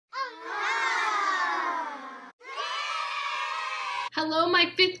Hello, my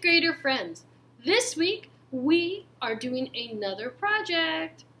fifth grader friends. This week, we are doing another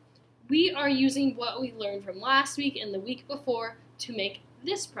project. We are using what we learned from last week and the week before to make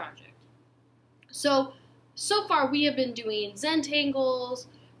this project. So far we have been doing Zentangles,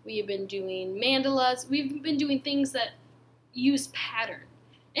 we have been doing mandalas, we've been doing things that use pattern.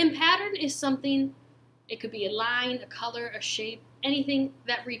 And pattern is something, it could be a line, a color, a shape, anything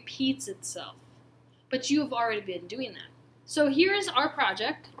that repeats itself. But you have already been doing that. So here is our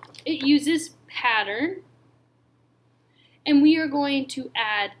project. It uses pattern, and we are going to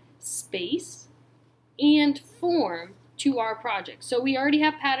add space and form to our project. So we already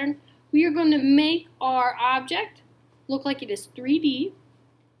have pattern. We are going to make our object look like it is 3D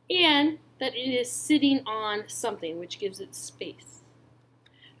and that it is sitting on something, which gives it space.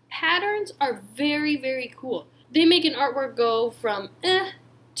 Patterns are very, very cool. They make an artwork go from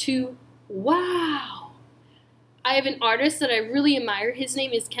to wow. I have an artist that I really admire. His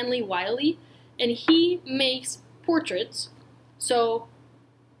name is Kehinde Wiley, and he makes portraits, so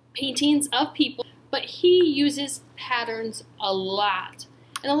paintings of people, but he uses patterns a lot.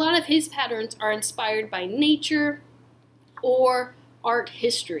 And a lot of his patterns are inspired by nature or art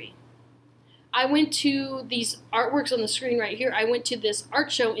history. I went to these artworks on the screen right here. I went to this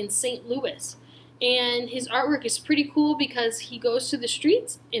art show in St. Louis, and his artwork is pretty cool because he goes to the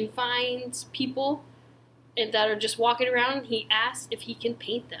streets and finds people that are just walking around. He asks if he can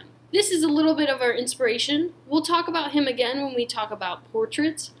paint them. This is a little bit of our inspiration. We'll talk about him again when we talk about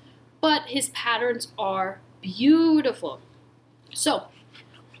portraits, but his patterns are beautiful. So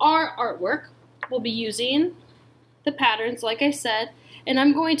our artwork will be using the patterns, like I said, and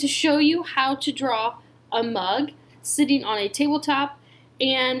I'm going to show you how to draw a mug sitting on a tabletop,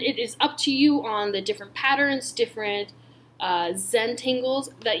 and it is up to you on the different patterns, different Zentangles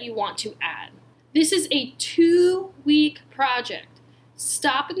that you want to add. This is a 2-week project.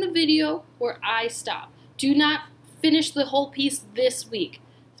 Stop in the video where I stop. Do not finish the whole piece this week.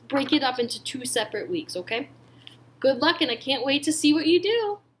 Break it up into 2 separate weeks, okay? Good luck, and I can't wait to see what you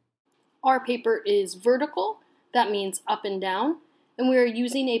do. Our paper is vertical. That means up and down. And we are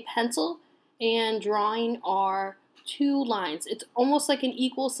using a pencil and drawing our 2 lines. It's almost like an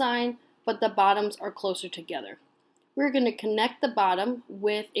equal sign, but the bottoms are closer together. We're going to connect the bottom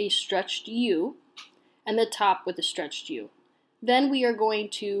with a stretched U and the top with a stretched U. Then we are going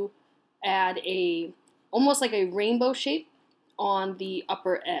to add almost like a rainbow shape on the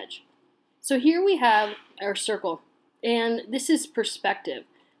upper edge. So here we have our circle, and this is perspective.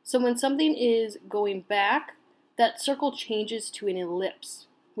 So when something is going back, that circle changes to an ellipse,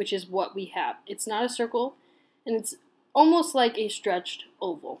 which is what we have. It's not a circle, and it's almost like a stretched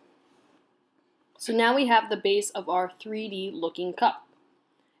oval. So now we have the base of our 3D looking cup.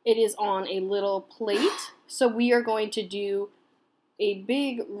 It is on a little plate, so we are going to do a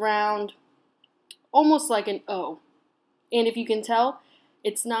big round, almost like an O. And if you can tell,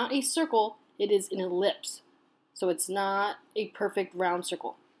 it's not a circle, it is an ellipse. So it's not a perfect round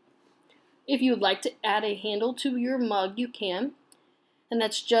circle. If you would like to add a handle to your mug, you can. And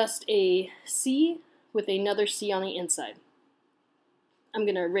that's just a C with another C on the inside. I'm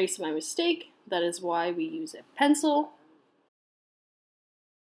going to erase my mistake. That is why we use a pencil.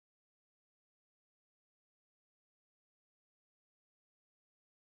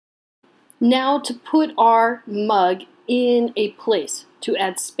 Now to put our mug in a place, to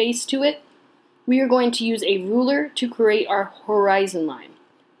add space to it, we are going to use a ruler to create our horizon line.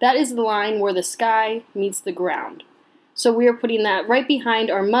 That is the line where the sky meets the ground. So we are putting that right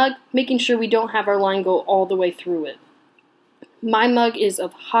behind our mug, making sure we don't have our line go all the way through it. My mug is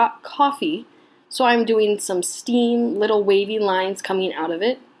of hot coffee, so I'm doing some steam, little wavy lines coming out of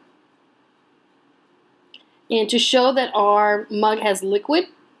it. And to show that our mug has liquid,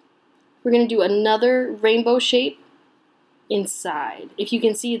 we're going to do another rainbow shape inside. If you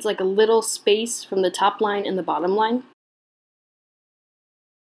can see, it's like a little space from the top line and the bottom line.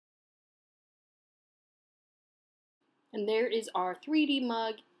 And there is our 3D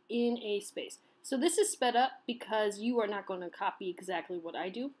mug in a space. So this is sped up because you are not going to copy exactly what I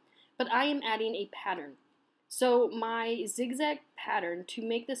do, but I am adding a pattern. So my zigzag pattern, to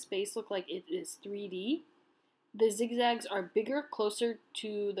make the space look like it is 3D, the zigzags are bigger, closer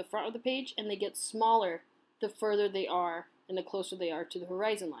to the front of the page, and they get smaller the further they are and the closer they are to the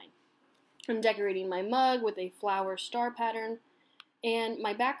horizon line. I'm decorating my mug with a flower star pattern, and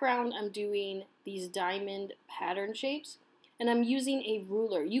my background, I'm doing these diamond pattern shapes, and I'm using a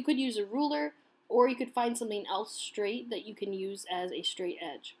ruler. You could use a ruler, or you could find something else straight that you can use as a straight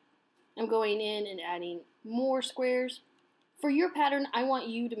edge. I'm going in and adding more squares, For your pattern, I want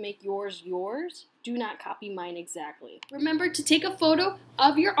you to make yours yours. Do not copy mine exactly. Remember to take a photo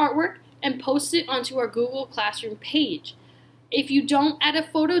of your artwork and post it onto our Google Classroom page. If you don't add a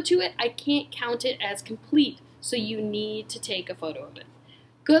photo to it, I can't count it as complete, so you need to take a photo of it.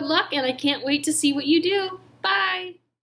 Good luck, and I can't wait to see what you do. Bye!